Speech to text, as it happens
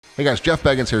Hey guys, Jeff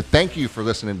Beggins here. Thank you for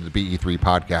listening to the BE3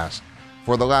 podcast.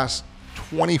 For the last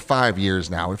 25 years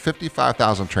now, with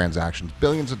 55,000 transactions,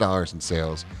 billions of dollars in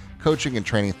sales, coaching and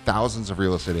training thousands of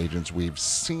real estate agents, we've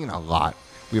seen a lot,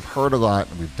 we've heard a lot,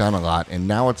 and we've done a lot, and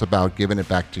now it's about giving it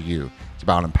back to you. It's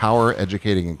about empower,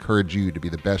 educating, encourage you to be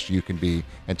the best you can be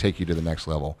and take you to the next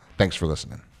level. Thanks for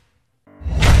listening.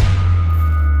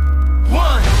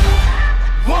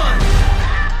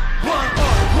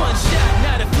 One shot,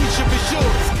 now the future is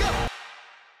yours. Go.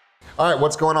 All right,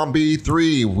 what's going on,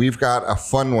 BE3? We've got a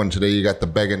fun one today. You got the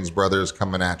Beggins brothers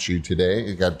coming at you today.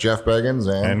 You got Jeff Beggins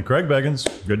and Craig Beggins.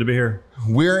 Good to be here.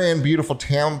 We're in beautiful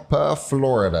Tampa,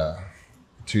 Florida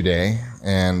today,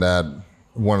 and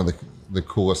one of the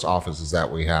coolest offices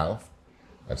that we have,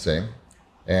 I'd say.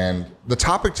 And the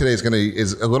topic today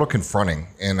is a little confronting,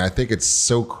 and I think it's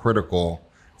so critical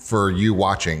for you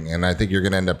watching, and I think you're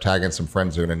going to end up tagging some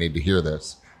friends who are going to need to hear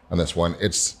this on this one.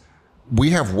 We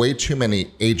have way too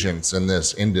many agents in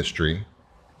this industry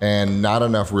and not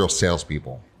enough real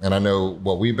salespeople. And I know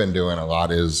what we've been doing a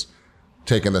lot is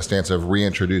taking the stance of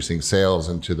reintroducing sales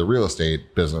into the real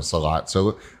estate business a lot.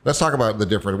 So let's talk about the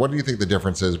difference. What do you think the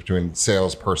difference is between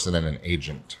salesperson and an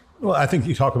agent? Well, I think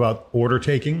you talk about order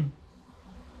taking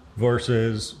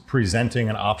versus presenting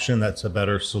an option that's a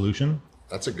better solution.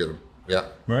 That's a good, yeah.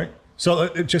 Right? So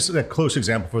just a close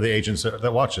example for the agents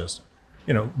that watch this.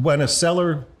 You know, when a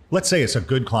seller, let's say it's a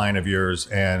good client of yours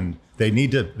and they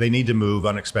need to move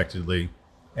unexpectedly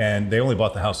and they only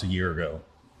bought the house a year ago,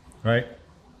 right?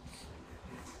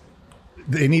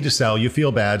 They need to sell, you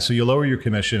feel bad, so you lower your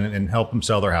commission and help them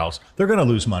sell their house. They're going to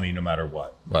lose money no matter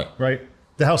what, right?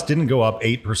 The house didn't go up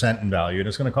 8% in value and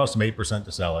it's going to cost them 8%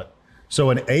 to sell it.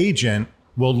 So an agent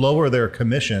will lower their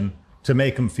commission to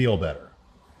make them feel better.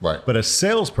 Right. But a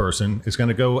salesperson is going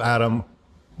to go at them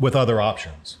with other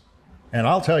options. And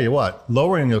I'll tell you what,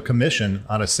 lowering a commission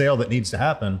on a sale that needs to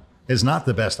happen is not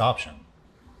the best option.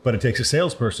 But it takes a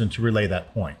salesperson to relay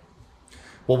that point.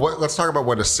 Well, let's talk about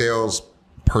what a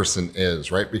salesperson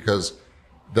is, right? Because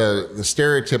the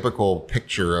stereotypical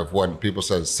picture of when people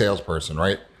say salesperson,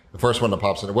 right? The first one that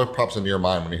pops in, what pops into your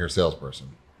mind when you hear salesperson?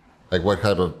 Like what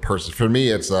type of person? For me,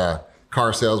 it's a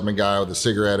car salesman guy with a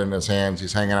cigarette in his hands.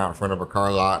 He's hanging out in front of a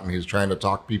car lot and he's trying to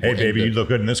talk people. Hey, baby, you look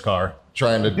good in this car.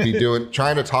 Trying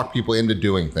to talk people into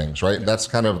doing things, right? That's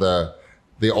kind of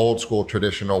the old school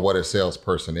traditional what a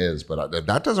salesperson is, but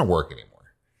that doesn't work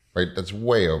anymore, right? That's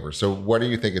way over. So what do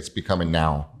you think it's becoming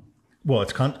now? Well,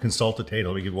 it's consultative.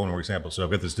 Let me give one more example. So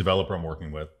I've got this developer I'm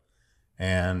working with,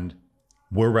 and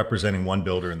we're representing one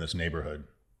builder in this neighborhood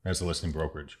as a listing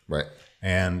brokerage. Right.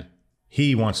 And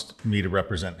he wants me to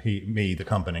represent the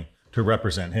company, to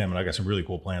represent him, and I got some really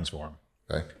cool plans for him.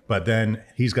 Okay. But then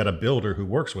he's got a builder who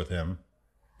works with him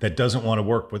that doesn't want to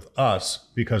work with us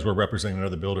because we're representing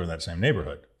another builder in that same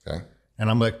neighborhood. Okay. And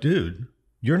I'm like, dude,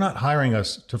 you're not hiring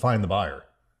us to find the buyer.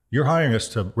 You're hiring us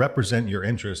to represent your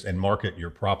interest and market your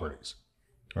properties,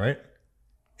 right?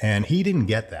 And he didn't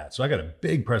get that. So I got a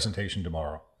big presentation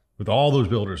tomorrow with all those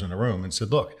builders in the room and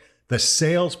said, look, the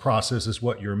sales process is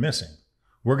what you're missing.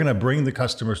 We're going to bring the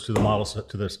customers to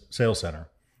the sales center.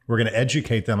 We're going to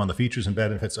educate them on the features and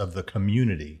benefits of the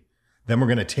community. Then we're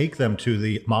going to take them to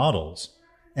the models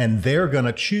and they're going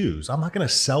to choose. I'm not going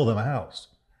to sell them a house.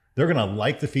 They're going to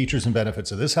like the features and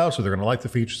benefits of this house, or they're going to like the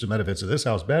features and benefits of this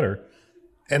house better.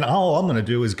 And all I'm going to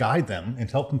do is guide them and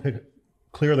help them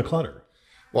clear the clutter.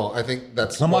 Well, I think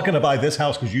that's... I'm not going to buy this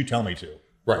house because you tell me to.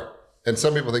 Right. And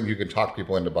some people think you can talk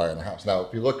people into buying a house. Now,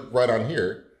 if you look right on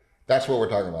here, that's what we're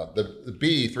talking about. The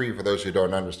BE3, for those who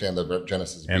don't understand the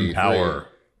Genesis BE3, Empower.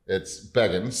 It's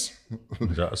Beggins.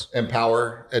 It does.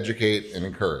 Empower, educate, and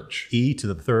encourage. E to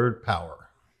the third power.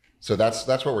 So that's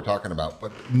what we're talking about.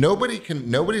 But nobody's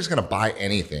going to buy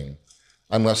anything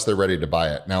unless they're ready to buy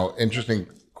it. Now, interesting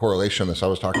correlation on this. I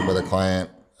was talking with a client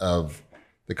of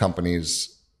the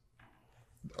company's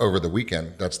over the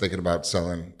weekend that's thinking about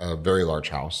selling a very large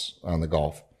house on the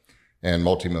Gulf and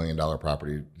multi-million-dollar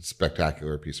property,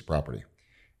 spectacular piece of property.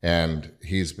 And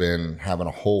he's been having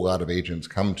a whole lot of agents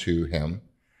come to him,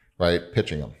 right,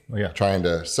 pitching him, trying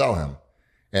to sell him.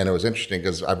 And it was interesting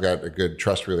because I've got a good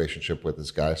trust relationship with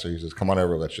this guy. So he says, come on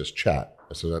over, let's just chat.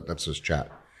 I said, let's just chat.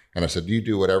 And I said, you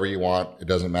do whatever you want. It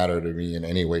doesn't matter to me in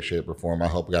any way, shape, or form. I'll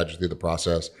help guide you through the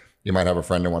process. You might have a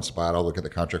friend who wants to buy it. I'll look at the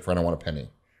contract for it. I want a penny.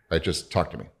 Right? Just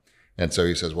talk to me. And so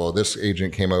he says, well, this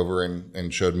agent came over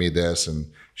and showed me this,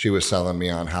 and she was selling me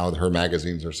on how her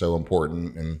magazines are so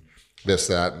important and this,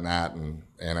 that, and that. And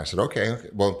I said, okay.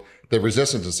 Well, the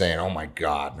resistance is saying, oh my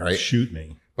God, right? Shoot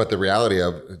me. But the reality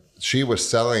of she was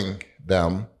selling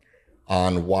them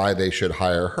on why they should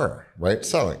hire her, right?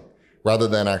 Selling. rather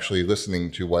than actually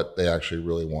listening to what they actually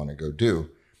really want to go do.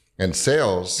 And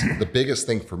sales, the biggest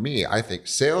thing for me, I think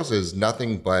sales is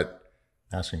nothing but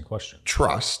Asking questions.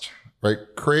 trust, right?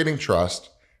 Creating trust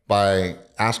by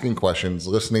asking questions,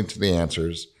 listening to the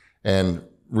answers, and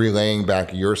relaying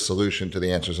back your solution to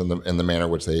the answers in the manner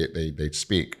which they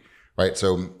speak, right?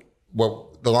 So,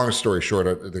 well, the long story short,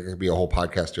 there could be a whole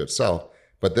podcast to itself,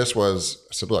 but this was,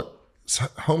 I said, look,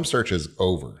 home search is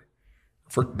over.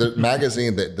 For the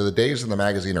magazine, the days in the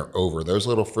magazine are over. Those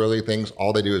little frilly things,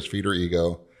 all they do is feed your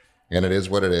ego, and it is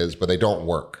what it is, but they don't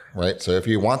work, right? So if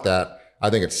you want that, I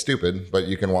think it's stupid, but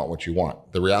you can want what you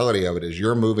want. The reality of it is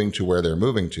you're moving to where they're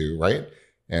moving to, right?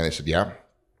 And they said, yeah.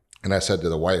 And I said to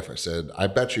the wife, I said, I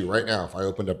bet you right now, if I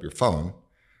opened up your phone,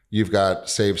 you've got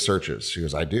saved searches. She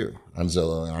goes, I do, on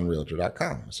Zillow and on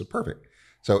Realtor.com. I said, perfect.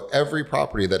 So every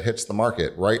property that hits the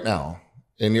market right now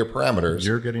in your parameters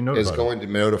You're getting notified. is going to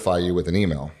notify you with an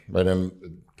email, right?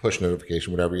 And push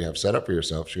notification, whatever you have set up for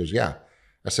yourself. She goes, yeah.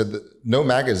 I said, no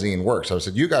magazine works. I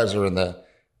said, you guys are in the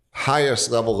highest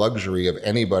level luxury of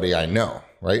anybody I know,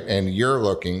 right? And you're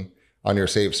looking on your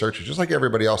saved searches just like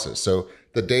everybody else is. So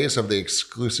the days of the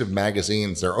exclusive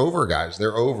magazines, they're over, guys.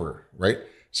 They're over, right?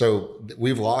 So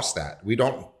we've lost that. We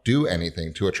don't do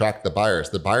anything to attract the buyers.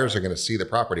 The buyers are going to see the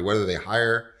property, whether they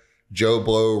hire Joe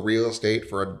Blow Real Estate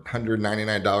for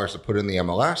 $199 to put in the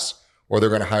MLS, or they're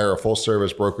going to hire a full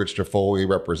service brokerage to fully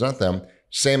represent them.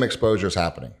 Same exposure is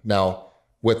happening. Now,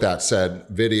 with that said,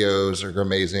 videos are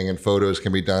amazing and photos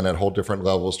can be done at whole different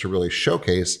levels to really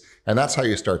showcase. And that's how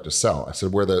you start to sell. I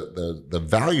said, where the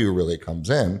value really comes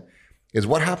in is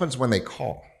what happens when they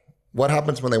call? What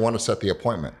happens when they want to set the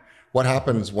appointment? What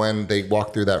happens when they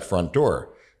walk through that front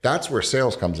door? That's where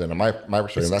sales comes in. And my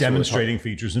perspective, It's demonstrating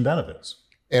features and benefits.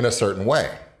 in a certain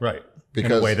way. Right.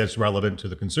 Because in a way that's relevant to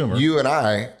the consumer. You and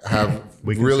I have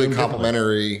We really consume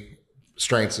complementary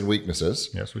strengths and weaknesses.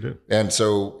 Yes, we do. And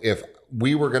so if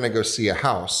we were going to go see a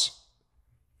house,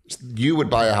 you would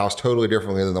buy a house totally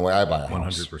differently than the way I buy a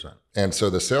house. 100%. And so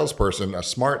the salesperson,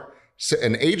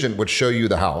 an agent would show you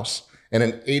the house and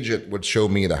an agent would show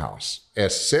me the house. A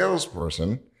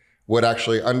salesperson would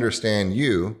actually understand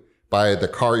you by the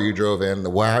car you drove in,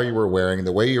 how you were wearing,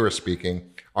 the way you were speaking.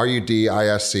 Are you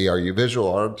DISC? Are you visual,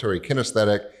 auditory,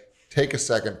 kinesthetic? Take a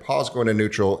second, pause, go into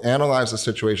neutral, analyze the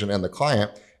situation and the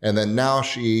client. And then now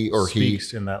she or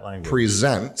Speaks he in that language.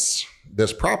 presents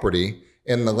this property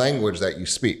in the language that you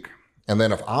speak. And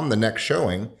then if I'm the next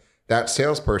showing, that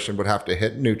salesperson would have to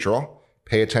hit neutral,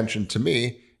 pay attention to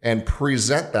me, and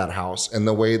present that house in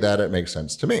the way that it makes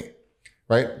sense to me,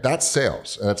 right? That's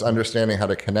sales. And it's understanding how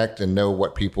to connect and know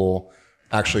what people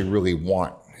actually really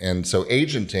want. And so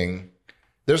agenting,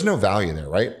 there's no value there,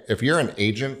 right? If you're an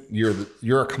agent,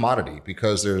 you're a commodity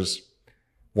because there's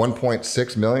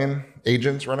 1.6 million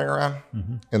agents running around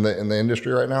in the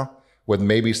industry right now, with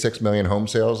maybe 6 million home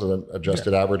sales and an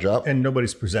adjusted average up. And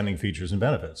nobody's presenting features and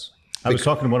benefits. I was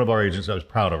talking to one of our agents. I was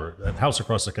proud of her. A house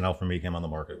across the canal from me came on the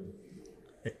market,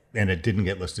 and it didn't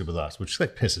get listed with us, which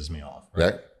like pisses me off.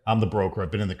 Right? Right. I'm the broker.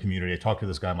 I've been in the community. I talk to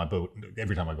this guy on my boat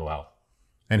every time I go out,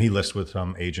 and he lists with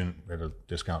some agent at a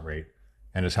discount rate,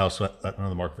 and his house went on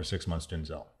the market for 6 months, didn't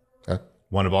sell. Okay.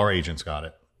 One of our agents got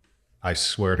it. I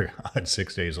swear to God,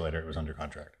 6 days later, it was under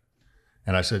contract.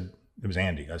 And I said, it was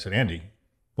Andy. I said, Andy,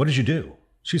 what did you do?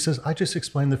 She says, I just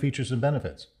explained the features and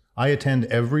benefits. I attend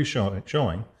every showing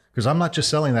because I'm not just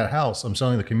selling that house. I'm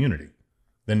selling the community,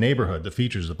 the neighborhood, the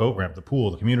features, the boat ramp, the pool,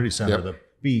 the community center, Yep. the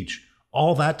beach,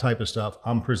 all that type of stuff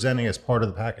I'm presenting as part of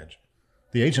the package.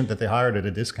 The agent that they hired at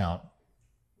a discount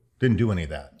didn't do any of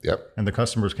that. Yep. And the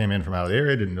customers came in from out of the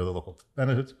area, didn't know the local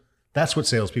benefits. That's what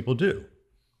salespeople do.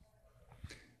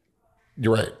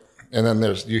 You're right. And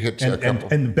then you hit a couple.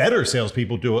 And better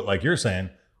salespeople do it like you're saying,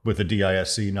 with the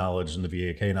DISC knowledge and the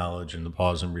VAK knowledge and the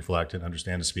pause and reflect and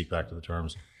understand to speak back to the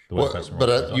terms. The way the customer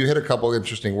wants it. You hit a couple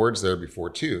interesting words there before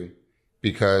too,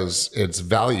 because it's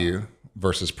value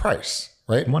versus price,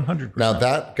 right? 100%. Now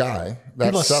that guy, He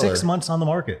that lost seller, 6 months on the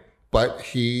market. but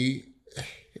he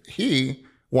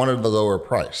wanted the lower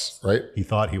price, right? He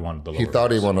thought he wanted the lower He thought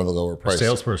price. he wanted the lower The price.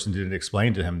 salesperson didn't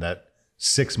explain to him that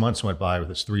 6 months went by with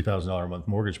his $3,000 a month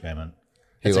mortgage payment.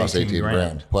 He That's lost 18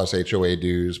 grand plus HOA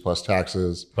dues plus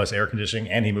taxes. Plus air conditioning,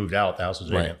 and he moved out. The house was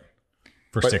vacant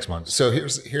for 6 months. So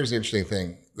here's the interesting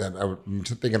thing that I'm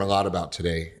thinking a lot about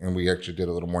today, and we actually did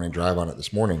a little morning drive on it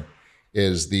this morning,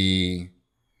 is the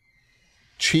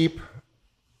cheap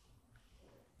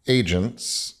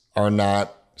agents are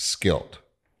not skilled.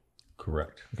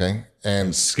 Correct. Okay.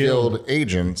 And skilled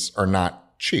agents are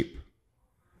not cheap.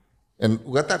 And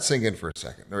let that sink in for a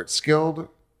second. All right, skilled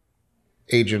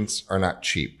agents are not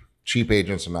cheap. Cheap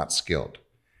agents are not skilled.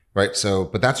 right? So,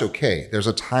 but that's okay. There's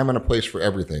a time and a place for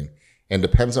everything, and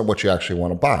depends on what you actually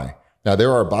want to buy. Now,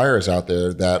 there are buyers out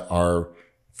there that are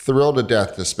thrilled to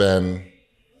death to spend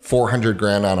 400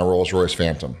 grand on a Rolls Royce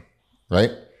Phantom,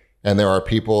 right? And there are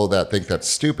people that think that's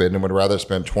stupid and would rather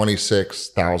spend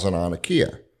 26,000 on a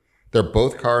Kia. They're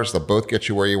both cars. They'll both get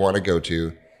you where you want to go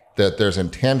to. That there's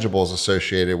intangibles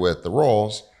associated with the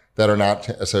Rolls that are not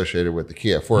associated with the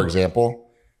Kia. For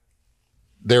example,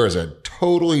 there is a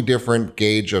totally different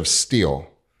gauge of steel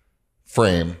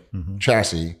frame,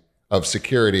 chassis of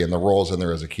security in the Rolls than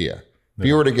there is a Kia. If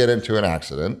you were to get into an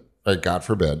accident, right, God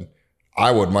forbid,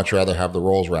 I would much rather have the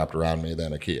Rolls wrapped around me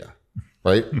than a Kia,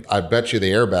 right? I bet you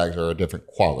the airbags are a different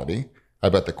quality. I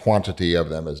bet the quantity of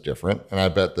them is different. And I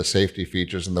bet the safety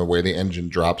features and the way the engine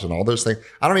drops and all those things,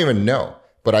 I don't even know.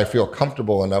 But I feel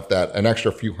comfortable enough that an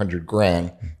extra few hundred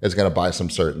grand is going to buy some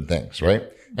certain things, right?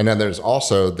 And then there's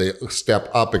also the step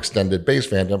up extended base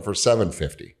Phantom for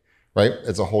 $750, right?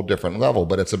 It's a whole different level,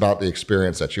 but it's about the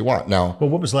experience that you want. Now, Well,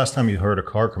 what was the last time you heard a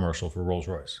car commercial for Rolls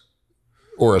Royce?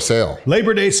 or a sale.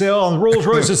 Labor Day sale on Rolls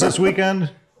Royces this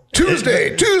weekend.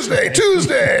 Tuesday.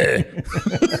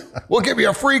 We'll give you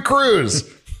a free cruise.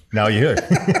 Now you hear.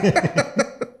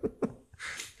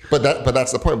 But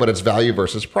that's the point. But it's value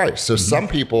versus price. So some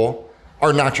people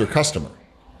are not your customer,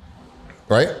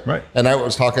 right? Right. And I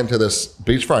was talking to this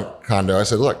beachfront condo. I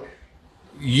said, look,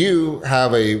 you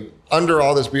have under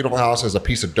all this beautiful house is a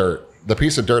piece of dirt. The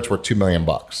piece of dirt's worth $2 million.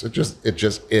 It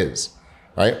just is,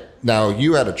 right? Now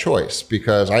you had a choice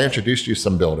because I introduced you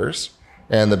some builders,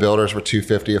 and the builders were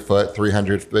 $250 a foot,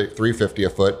 $300, $350 a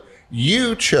foot.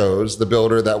 You chose the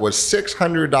builder that was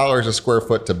 $600 a square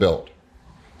foot to build.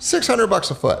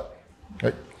 $600 a foot.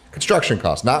 Right? Construction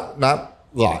cost, not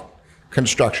lot.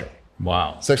 Construction.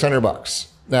 Wow. $600.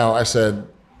 Now I said,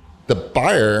 the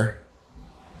buyer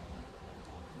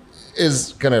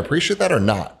is going to appreciate that or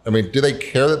not? I mean, do they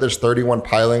care that there's 31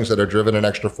 pilings that are driven an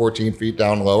extra 14 feet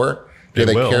down lower? Do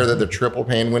they care that they're triple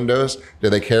pane windows? Do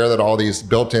they care that all these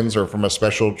built-ins are from a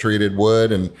special treated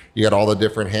wood and you got all the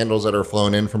different handles that are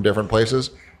flown in from different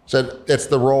places? Said it's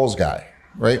the Rolls guy,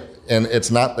 right? And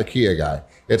it's not the Kia guy.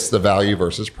 It's the value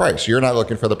versus price. You're not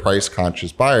looking for the price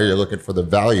conscious buyer. You're looking for the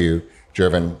value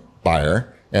driven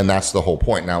buyer. And that's the whole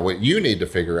point. Now, what you need to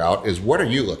figure out is what are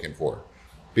you looking for?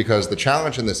 Because the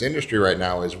challenge in this industry right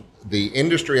now is the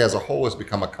industry as a whole has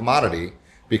become a commodity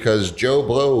because Joe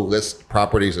Blow lists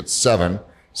properties at 7,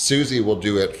 Susie will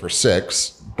do it for 6,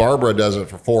 Barbara does it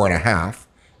for 4.5,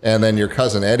 and then your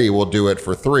cousin Eddie will do it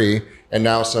for 3, and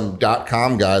now some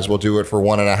 .com guys will do it for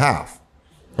 1.5,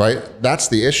 right? That's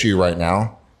the issue right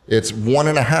now. It's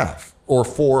 1.5 or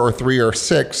 4 or 3 or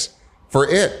 6 for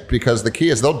it because the key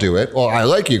is they'll do it. Well, I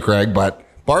like you, Craig, but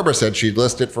Barbara said she'd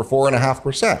list it for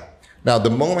 4.5%. Now,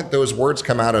 the moment those words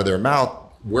come out of their mouth,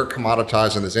 we're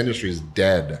commoditized and this industry is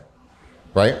dead,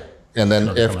 right? And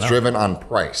then if driven on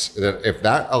price, if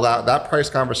that price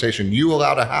conversation you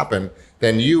allow to happen,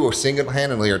 then you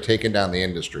single-handedly are taking down the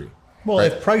industry. Well,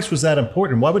 right? if price was that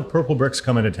important, why would Purple Bricks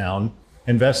come into town,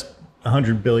 invest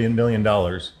 $100 million,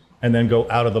 and then go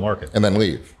out of the market? And then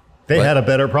leave. They right? had a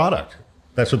better product.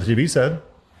 That's what the TV said.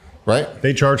 Right?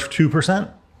 They charge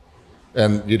 2%.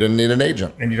 And you didn't need an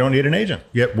agent. And you don't need an agent.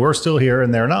 Yet we're still here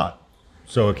and they're not.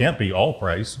 So it can't be all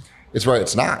price. It's right.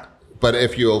 It's not. But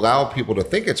if you allow people to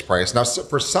think it's price, now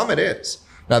for some it is.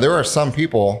 Now there are some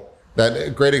people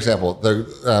that, great example,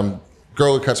 the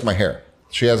girl who cuts my hair.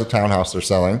 She has a townhouse they're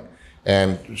selling.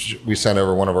 And we sent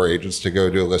over one of our agents to go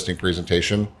do a listing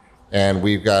presentation. And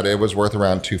it was worth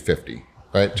around $250,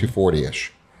 right?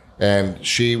 $240-ish. And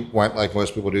she went, like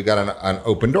most people do, got an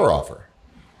open door offer.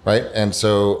 Right. And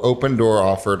so Open Door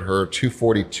offered her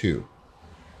 $242.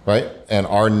 Right. And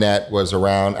our net was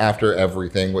around, after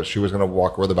everything, what she was going to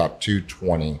walk with about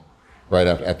 $220 right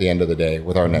at the end of the day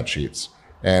with our net sheets.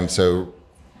 And so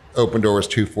Open Door was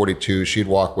 $242. She'd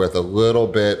walk with a little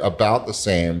bit about the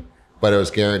same, but it was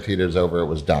guaranteed it was over. It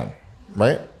was done.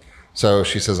 Right. So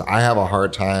she says, I have a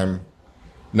hard time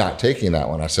not taking that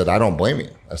one. I said, I don't blame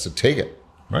you. I said, take it.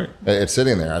 Right. It's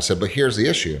sitting there. I said, but here's the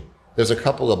issue. There's a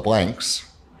couple of blanks.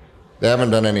 They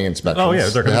haven't done any inspections. Oh, yeah.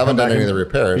 They haven't done any of the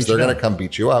repairs. They're going to come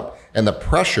beat you up. And the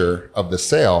pressure of the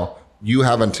sale, you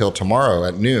have until tomorrow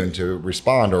at noon to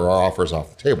respond or our offer's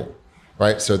off the table.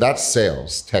 Right? So that's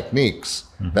sales techniques.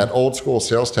 Mm-hmm. That old school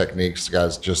sales techniques,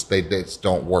 guys, they just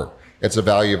don't work. It's a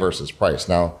value versus price.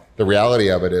 Now, the reality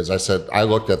of it is I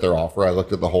looked at their offer. I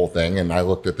looked at the whole thing and I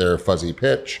looked at their fuzzy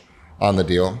pitch on the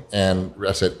deal. And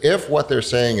I said, if what they're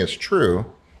saying is true,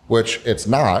 which it's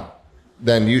not,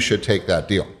 then you should take that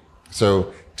deal.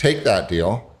 So take that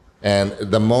deal And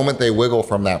the moment they wiggle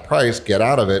from that price, get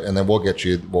out of it, and then we'll get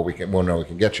you what we can. We'll know we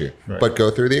can get you. Right. But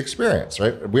go through the experience,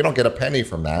 right? We don't get a penny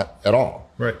from that at all,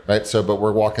 Right. Right. So, but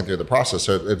we're walking through the process.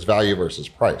 So it's value versus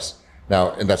price now,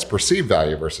 and that's perceived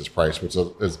value versus price, which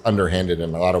is underhanded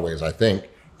in a lot of ways. I think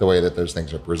the way that those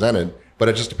things are presented, but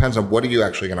it just depends on what are you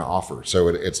actually going to offer. So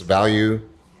it's value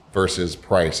versus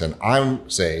price. And I'm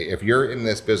say if you're in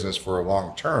this business for a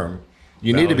long term,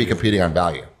 you need to be competing on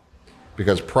value.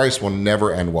 Because price will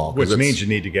never end well. Which means you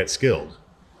need to get skilled.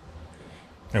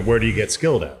 And where do you get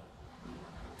skilled at?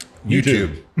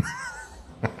 YouTube.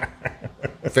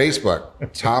 Facebook,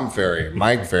 Tom Ferry,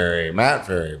 Mike Ferry, Matt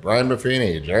Ferry, Brian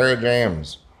Buffini, Jared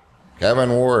James,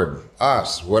 Kevin Ward,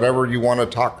 us, whatever you want to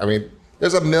talk. I mean,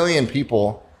 there's a million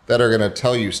people that are going to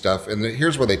tell you stuff. And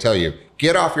here's what they tell you.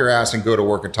 Get off your ass and go to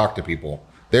work and talk to people.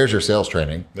 There's your sales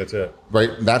training. That's it.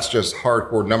 Right? That's just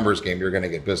hardcore numbers game. You're going to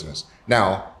get business.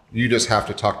 Now, you just have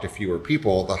to talk to fewer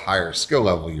people the higher skill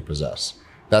level you possess.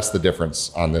 That's the difference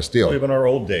on this deal. Even our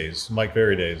old days, Mike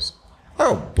Ferry days.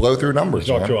 Oh, blow through numbers.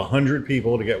 You talk man. to 100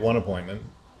 people to get one appointment.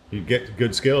 You get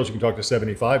good skills, you can talk to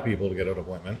 75 people to get an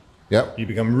appointment. Yep. You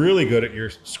become really good at your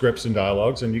scripts and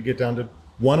dialogues, and you get down to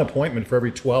one appointment for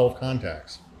every 12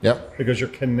 contacts. Yep. Because you're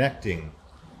connecting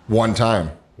One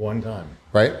time.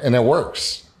 Right? And it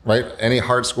works. Right? Any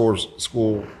hard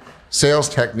school sales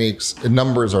techniques,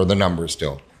 numbers are the numbers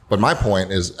still. But my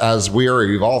point is, as we are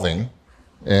evolving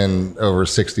in over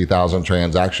 60,000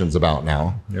 transactions about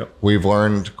now, we've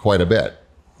learned quite a bit,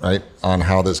 right, on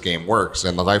how this game works.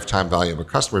 And the lifetime value of a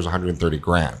customer is 130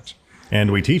 grand.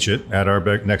 And we teach it at our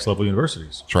next level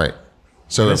universities. That's right.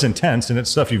 So and it's intense, and it's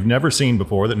stuff you've never seen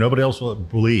before that nobody else will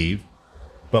believe.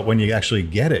 But when you actually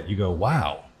get it, you go,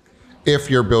 wow. If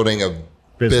you're building a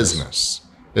business,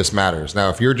 this matters. Now,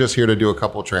 if you're just here to do a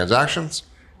couple of transactions,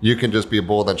 you can just be a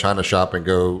bull in the china shop and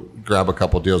go grab a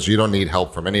couple deals. You don't need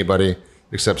help from anybody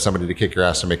except somebody to kick your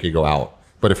ass and make you go out.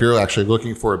 But if you're actually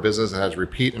looking for a business that has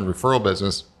repeat and referral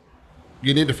business,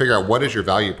 you need to figure out what is your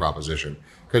value proposition.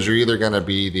 Because you're either going to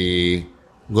be the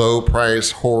low price,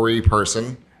 hoary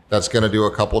person that's going to do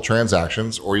a couple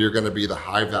transactions, or you're going to be the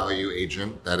high value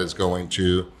agent that is going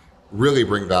to really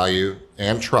bring value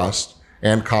and trust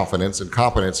and confidence and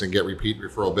competence and get repeat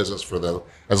referral business for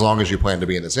as long as you plan to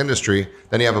be in this industry.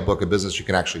 Then you have a book of business you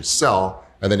can actually sell,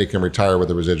 and then you can retire with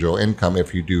the residual income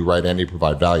if you do right and you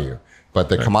provide value. But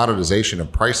the commoditization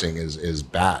of pricing is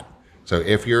bad. So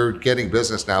if you're getting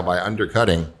business now by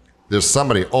undercutting, there's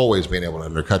somebody always being able to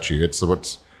undercut you. It's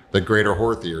what's the greater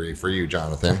whore theory for you,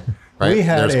 Jonathan, right?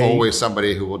 There's always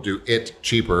somebody who will do it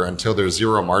cheaper until there's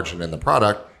zero margin in the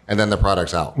product, and then the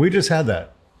product's out. We just had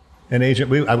that. An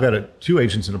agent, I've got two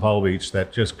agents in Apollo Beach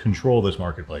that just control this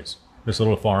marketplace, this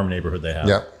little farm neighborhood they have.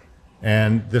 Yep.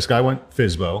 And this guy went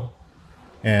FISBO,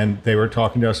 and they were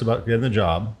talking to us about getting the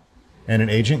job, and an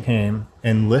agent came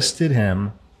and listed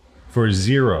him for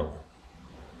 0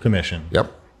 commission.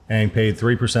 Yep. And paid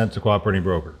 3% to cooperating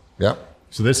broker. Yep.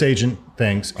 So this agent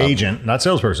thinks, not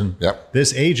salesperson. Yep.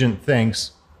 This agent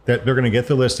thinks that they're going to get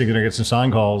the listing, they're going to get some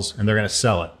sign calls, and they're going to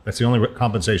sell it. That's the only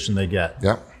compensation they get.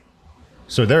 Yep.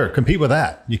 So compete with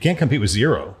that. You can't compete with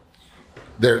 0.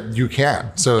 There, you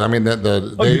can. So I mean,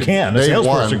 you can. The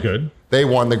salesperson could. They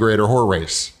won the greater whore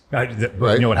race. But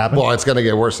Right? you know what happened? Well, it's going to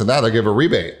get worse than that. They'll give a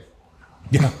rebate.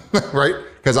 Yeah. Right?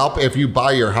 Because if you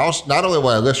buy your house, not only will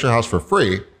I list your house for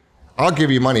free, I'll give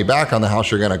you money back on the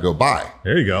house you're going to go buy.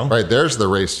 There you go. Right? There's the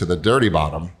race to the dirty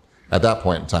bottom at that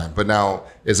point in time. But now,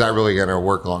 is that really going to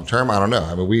work long term? I don't know.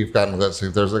 I mean, we've gotten,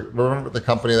 remember the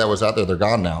company that was out there, they're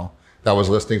gone now, that was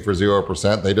listing for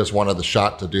 0%. They just wanted the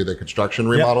shot to do the construction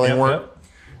remodeling work. Yep.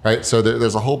 Right? So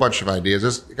there's a whole bunch of ideas.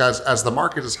 Just, guys, as the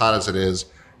market is hot as it is,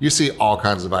 you see all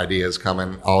kinds of ideas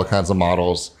coming, all kinds of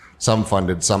models, some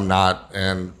funded, some not.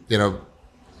 And,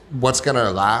 what's going to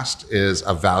last is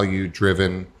a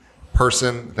value-driven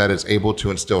person that is able to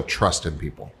instill trust in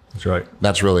people. That's right.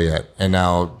 That's really it. And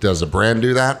now, does a brand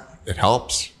do that? It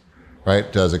helps,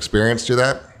 right? Does experience do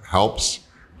that? Helps.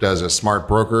 Does a smart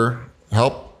broker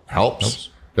help? Helps.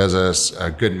 Does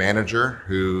a good manager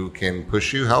who can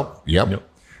push you help? Yep.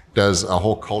 Does a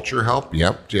whole culture help?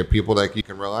 Yep. Do you have people that you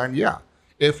can rely on? Yeah.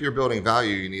 If you're building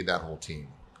value, you need that whole team,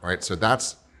 right? So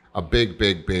that's a big,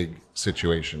 big, big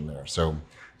situation there. So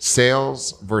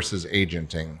sales versus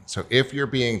agenting. So if you're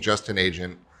being just an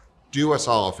agent, do us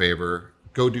all a favor,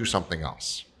 go do something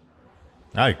else.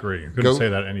 I agree. I couldn't say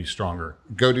that any stronger.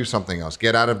 Go do something else.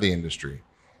 Get out of the industry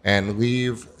and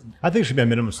leave. I think it should be a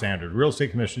minimum standard. Real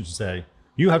estate commission should say,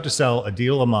 you have to sell a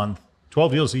deal a month,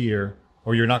 12 deals a year,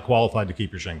 or you're not qualified to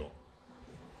keep your shingle.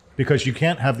 Because you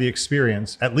can't have the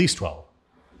experience, at least 12.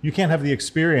 You can't have the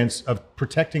experience of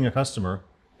protecting a customer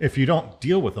if you don't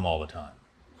deal with them all the time.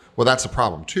 Well, that's a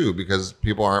problem too, because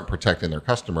people aren't protecting their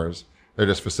customers. They're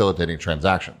just facilitating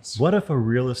transactions. What if the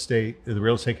real estate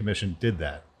commission did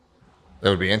that?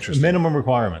 That would be interesting. Minimum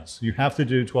requirements. You have to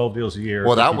do 12 deals a year.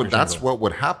 Well, 50% that's of- what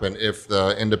would happen if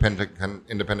the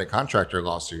independent contractor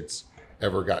lawsuits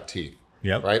ever got teeth.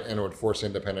 Yep. Right, and it would force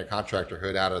independent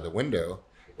contractorhood out of the window,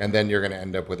 and then you're going to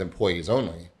end up with employees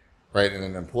only. Right, and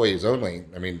then employees only.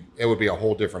 I mean, it would be a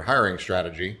whole different hiring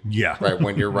strategy. Yeah. Right,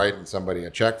 when you're writing somebody a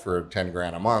check for 10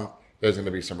 grand a month, there's going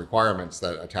to be some requirements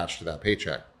that attach to that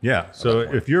paycheck. Yeah. So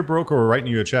if your broker were writing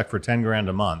you a check for 10 grand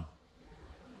a month,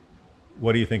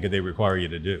 what do you think they require you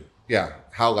to do? Yeah,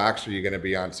 how lax are you going to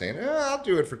be on saying, I'll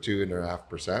do it for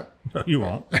 2.5%? You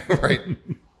won't. Right.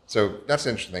 So that's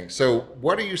interesting. So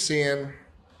what are you seeing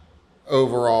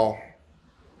overall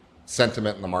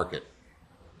sentiment in the market?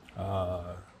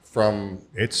 All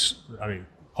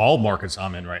markets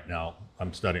I'm in right now,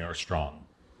 I'm studying are strong.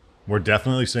 We're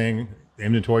definitely seeing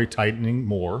inventory tightening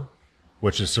more,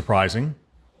 which is surprising.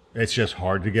 It's just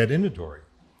hard to get inventory.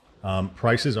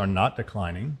 Prices are not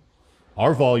declining.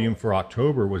 Our volume for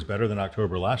October was better than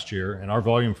October last year, and our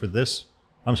volume for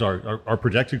our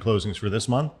projected closings for this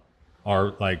month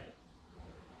are like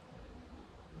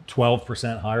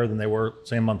 12% higher than they were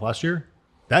same month last year.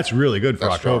 That's really good for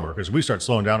That's October, strong. because we start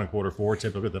slowing down in Q4,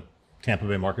 typically the Tampa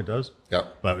Bay market does.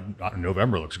 Yep. But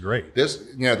November looks great. The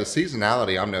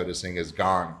seasonality I'm noticing is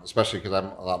gone, especially because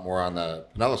I'm a lot more on the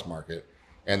Pinellas market,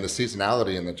 and the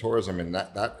seasonality in the tourism and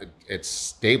that it's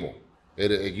stable.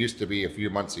 It used to be a few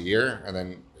months a year and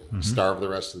then starve the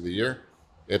rest of the year.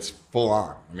 It's full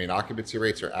on. I mean, occupancy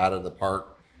rates are out of the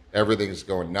park. Everything's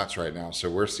going nuts right now.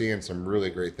 So we're seeing some really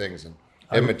great things, and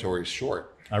inventory's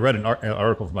short. I read an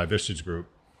article from my Vistage group,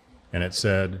 and it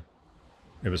said,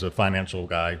 it was a financial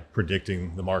guy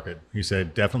predicting the market. He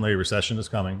said, definitely a recession is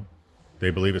coming.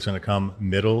 They believe it's going to come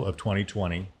middle of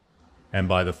 2020. And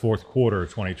by the fourth quarter of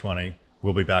 2020,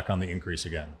 we'll be back on the increase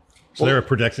again. So they're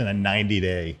predicting a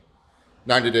 90-day.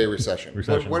 90-day recession.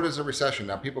 Recession. What is a recession?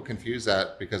 Now, people confuse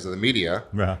that because of the media,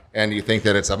 Yeah. and you think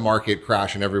that it's a market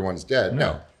crash and everyone's dead.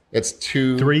 No, it's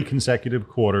 3 consecutive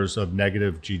quarters of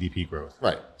negative GDP growth.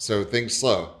 Right. So things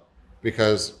slow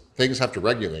because things have to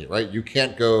regulate, right? You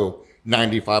can't go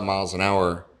 95 miles an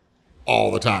hour all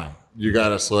the time. You got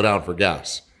to slow down for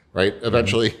gas, right?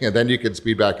 Eventually, and then you can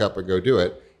speed back up and go do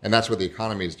it. And that's what the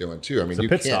economy is doing too. I mean, a you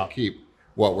pit can't stop. keep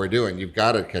what we're doing. You've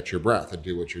got to catch your breath and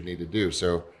do what you need to do.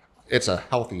 So it's a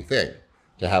healthy thing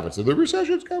to have it. So the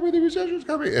recession's coming, the recession's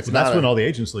coming. It's That's not when all the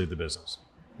agents leave the business.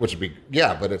 which would be,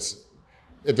 yeah, but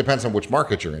it depends on which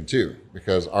market you're in too,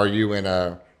 because are you in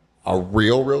a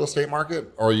real estate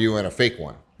market or are you in a fake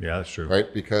one? Yeah, that's true.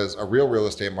 Right? Because a real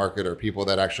estate market are people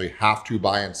that actually have to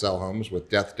buy and sell homes with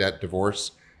death, debt,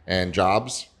 divorce, and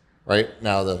jobs. Right?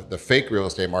 Now, the fake real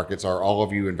estate markets are all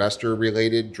of you investor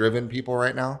related driven people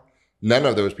right now. None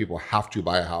of those people have to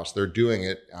buy a house. They're doing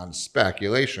it on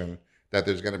speculation that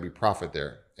there's going to be profit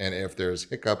there. And if there's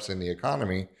hiccups in the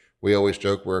economy, we always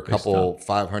joke we're a couple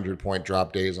 500-point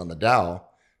drop days on the Dow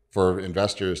for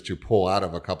investors to pull out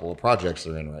of a couple of projects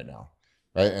they're in right now.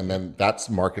 Right. And then that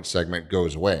market segment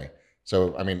goes away.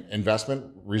 So, I mean,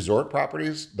 investment resort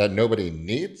properties that nobody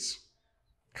needs.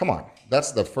 Come on.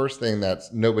 That's the first thing that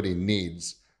nobody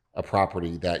needs, a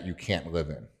property that you can't live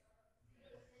in.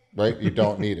 Right. You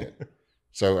don't need it.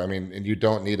 So, I mean, and you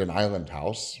don't need an island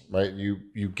house. Right. You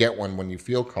get one when you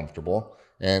feel comfortable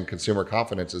and consumer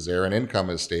confidence is there and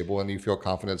income is stable and you feel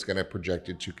confident it's going to project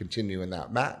it to continue in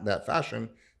that fashion.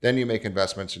 Then you make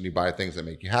investments and you buy things that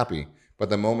make you happy. But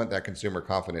the moment that consumer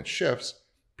confidence shifts,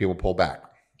 people pull back.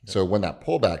 Yeah. So when that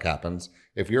pullback happens,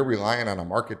 if you're relying on a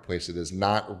marketplace that is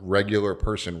not regular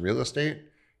person real estate,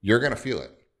 you're going to feel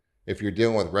it. If you're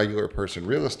dealing with regular person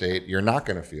real estate, you're not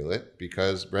going to feel it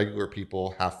because regular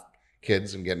people have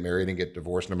kids and get married and get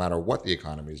divorced no matter what the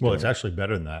economy is doing. Well, it's actually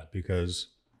better than that because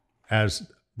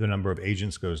as the number of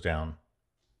agents goes down,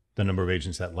 the number of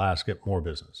agents that last get more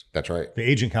business. That's right. The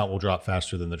agent count will drop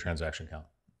faster than the transaction count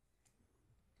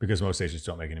because most agents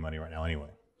don't make any money right now anyway.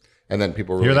 And then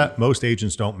people hear that? Most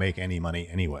agents don't make any money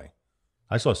anyway.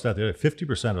 I saw a stat there: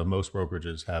 50% of most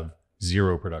brokerages have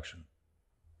zero production,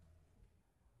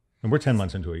 and we're 10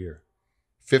 months into a year.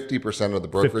 50% of the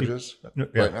brokerages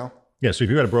right now. Yeah. So if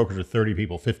you've got a brokerage of 30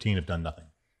 people, 15 have done nothing.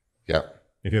 Yeah.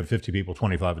 If you have 50 people,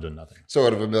 25 have done nothing. So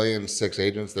out of 1,000,006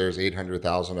 agents, there's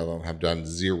 800,000 of them have done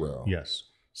zero. Yes.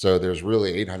 So there's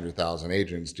really 800,000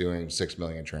 agents doing 6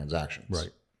 million transactions.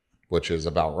 Right. Which is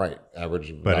about right.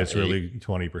 Average. But it's really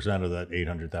 20% of that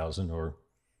 800,000 or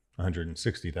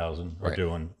 160,000 are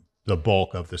doing the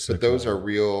bulk of the 6 But those million.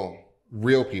 are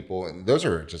real people, and those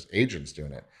are just agents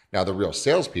doing it. Now the real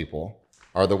salespeople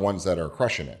are the ones that are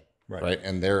crushing it, Right. right?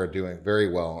 And they're doing very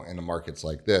well in the markets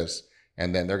like this.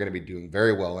 And then they're going to be doing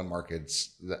very well in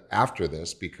markets after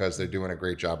this because they're doing a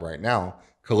great job right now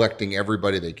collecting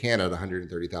everybody they can at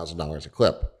 $130,000 a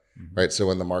clip, right? So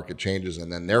when the market changes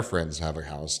and then their friends have a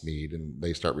house need and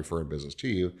they start referring business to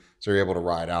you, so you're able to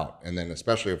ride out. And then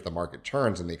especially if the market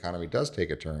turns and the economy does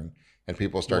take a turn and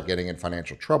people start getting in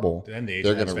financial trouble, Then the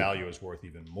they're agent's gonna- value is worth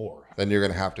even more. then you're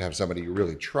going to have somebody you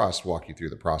really trust walk you through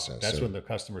the process. That's So when the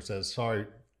customer says, "Sorry,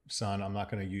 son, I'm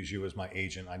not going to use you as my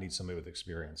agent. I need somebody with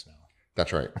experience now."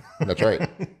 that's right. That's right.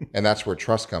 And that's where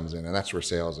trust comes in and that's where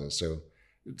sales is. So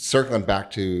circling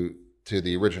back to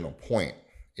the original point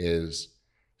is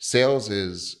sales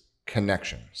is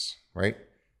connections, right?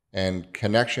 And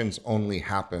connections only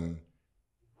happen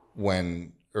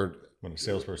when When a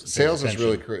salesperson pays sales is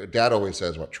attention. really, Dad always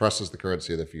says what trust is the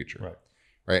currency of the future. Right.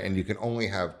 Right. And you can only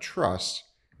have trust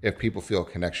if people feel a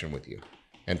connection with you.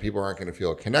 And people aren't going to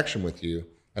feel a connection with you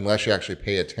unless you actually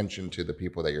pay attention to the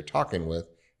people that you're talking with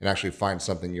and actually find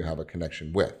something you have a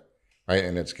connection with. Right.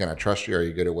 And it's, can I trust you? Are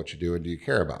you good at what you do? And do you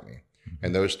care about me?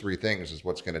 And those three things is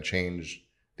what's going to change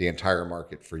the entire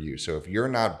market for you. So if you're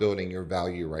not building your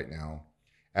value right now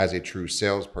as a true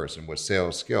salesperson with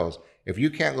sales skills, if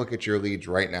you can't look at your leads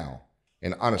right now,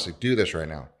 and honestly do this right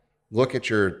now, look at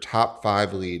your top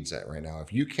 5 leads right now.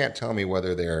 If you can't tell me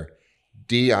whether they're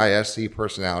DISC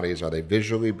personalities, are they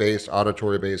visually based,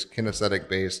 auditory based, kinesthetic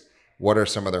based, what are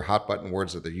some of their hot button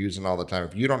words that they're using all the time?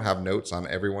 If you don't have notes on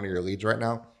every one of your leads right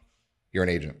now, you're an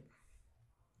agent.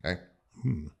 Okay?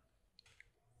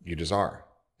 You just are.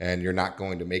 And you're not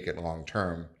going to make it long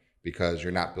term because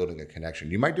you're not building a connection.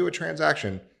 You might do a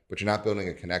transaction, but you're not building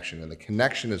a connection. And the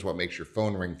connection is what makes your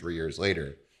phone ring 3 years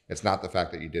later. It's not the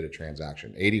fact that you did a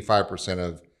transaction. 85%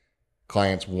 of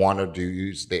clients want to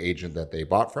use the agent that they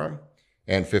bought from,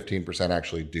 and 15%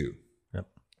 actually do. Yep.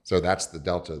 So that's the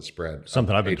delta spread.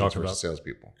 Something I've been agents talking versus about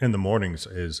salespeople. in the mornings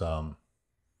is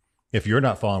if you're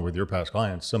not following with your past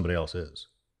clients, somebody else is.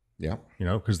 Yeah. You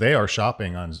know, because they are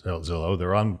shopping on Zillow,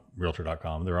 they're on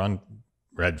Realtor.com, they're on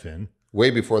Redfin Way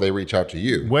before they reach out to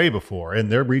you. way before, and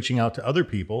they're reaching out to other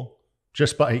people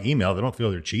just by email. They don't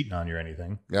feel they're cheating on you or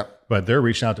anything, Yep. but they're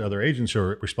reaching out to other agents who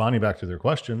are responding back to their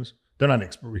questions. They're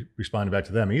not responding back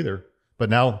to them either. But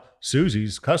now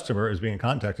Susie's customer is being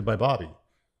contacted by Bobby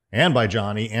and by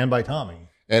Johnny and by Tommy.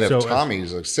 And if So,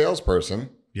 Tommy's a salesperson,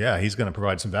 yeah, he's going to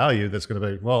provide some value that's going to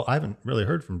be, well, I haven't really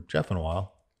heard from Jeff in a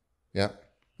while. yep.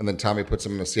 And then Tommy puts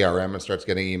them in a CRM and starts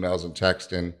getting emails and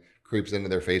text and creeps into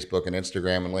their Facebook and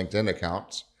Instagram and LinkedIn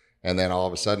accounts. And then all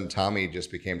of a sudden, Tommy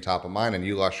just became top of mind and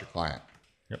you lost your client.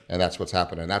 Yep. And that's what's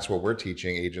happening. And that's what we're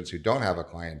teaching agents who don't have a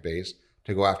client base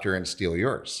to go after and steal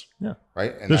yours. Yeah. Right.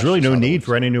 And There's that's really just no how that need works.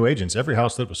 for any new agents. Every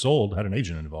house that was sold had an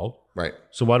agent involved. Right.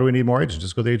 So why do we need more agents?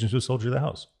 Just go to the agents who sold you the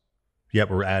house.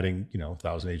 Yet we're adding,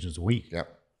 1,000 agents a week.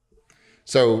 Yep.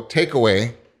 So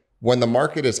takeaway, when the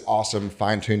market is awesome,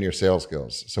 fine tune your sales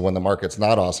skills. So when the market's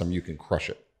not awesome, you can crush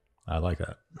it. I like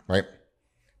that. Right.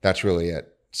 That's really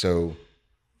it. So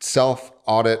self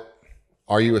audit.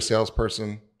 Are you a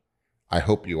salesperson? I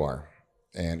hope you are.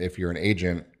 And if you're an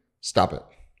agent, stop it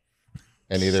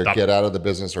and either Stop get out of the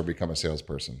business or become a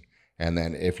salesperson. And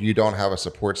then if you don't have a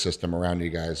support system around you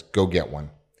guys, go get one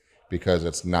because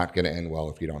it's not going to end well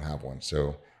if you don't have one.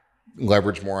 So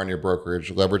leverage more on your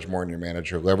brokerage, leverage more on your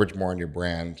manager, leverage more on your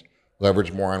brand,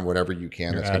 leverage more on whatever you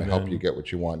can Your that's going to help admin. you get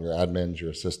what you want, your admins, your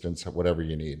assistants, whatever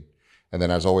you need. And then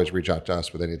as always, reach out to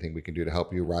us with anything we can do to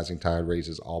help you. Rising tide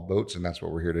raises all boats, and that's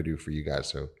what we're here to do for you guys.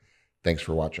 So thanks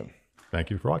for watching. Thank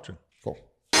you for watching. Cool.